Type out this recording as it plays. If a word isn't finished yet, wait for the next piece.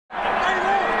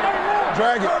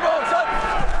Drag it.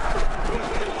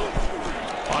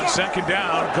 On second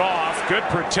down, Goff, good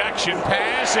protection.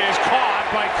 Pass is caught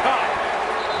by Kupp.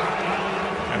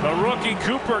 And the rookie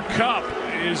Cooper Kupp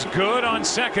is good on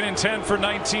 2nd and 10 for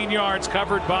 19 yards,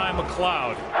 covered by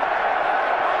McLeod.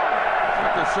 I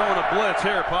think they're showing a blitz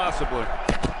here, possibly.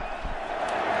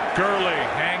 Gurley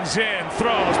hangs in,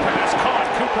 throws, pass caught,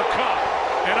 Cooper Kupp.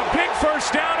 And a big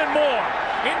first down and more.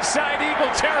 Inside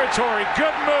Eagle territory,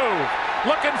 good move.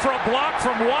 Looking for a block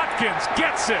from Watkins,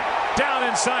 gets it down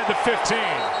inside the 15.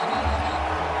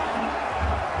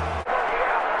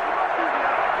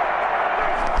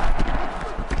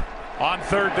 On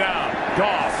third down,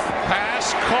 Goff,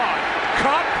 pass caught,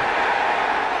 Kupp,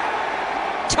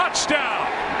 touchdown.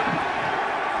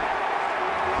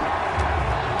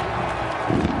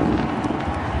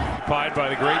 Occupied by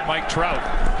the great Mike Trout,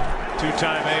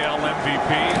 two-time AL MVP.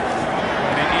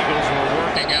 The Eagles were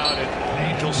working out at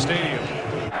Angel Stadium.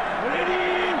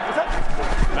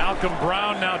 Malcolm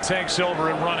Brown now takes over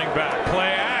and running back.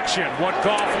 Play action, what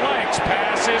Goff likes.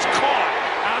 Pass is caught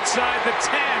outside the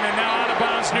 10 and now out of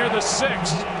bounds near the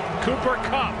 6. Cooper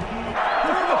Kupp.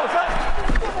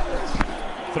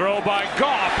 Throw by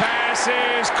Goff. Pass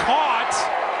is caught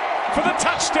for the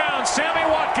touchdown. Sammy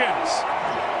Watkins.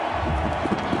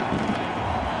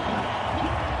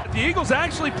 The Eagles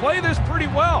actually play this pretty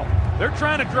well. They're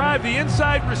trying to drive the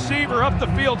inside receiver up the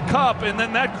field, Kupp, and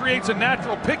then that creates a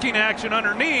natural picking action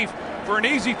underneath for an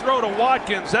easy throw to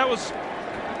Watkins. That was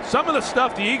some of the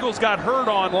stuff the Eagles got hurt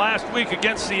on last week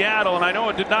against Seattle, and I know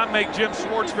it did not make Jim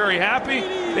Schwartz very happy.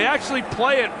 They actually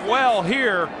play it well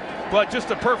here, but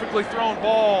just a perfectly thrown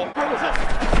ball.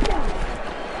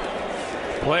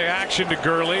 Play action to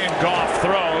Gurley, and Goff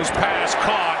throws, pass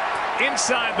caught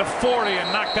inside the 40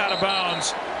 and knocked out of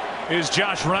bounds is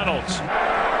Josh Reynolds.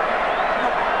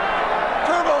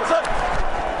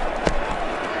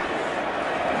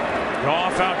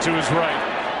 Goff out to his right.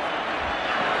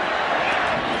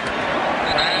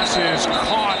 Pass is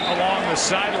caught along the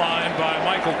sideline by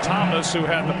Michael Thomas, who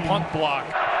had the punt block.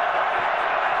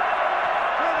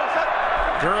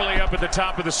 Gurley up at the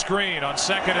top of the screen on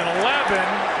 2nd and 11.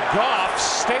 Goff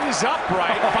stays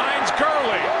upright, finds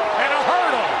Gurley, and a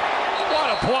hurdle. What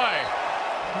a play.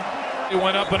 He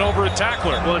went up and over a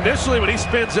tackler. Well, initially when he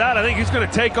spins out, I think he's going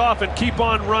to take off and keep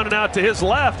on running out to his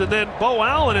left, and then Bo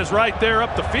Allen is right there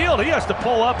up the field. He has to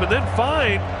pull up and then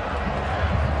find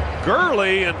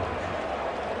Gurley, and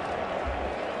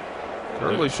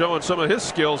Gurley showing some of his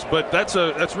skills, but that's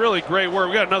really great work.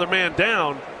 We got another man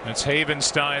down. It's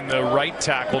Havenstein, the right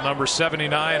tackle, number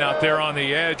 79, out there on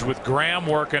the edge with Graham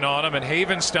working on him, and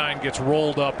Havenstein gets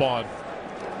rolled up on.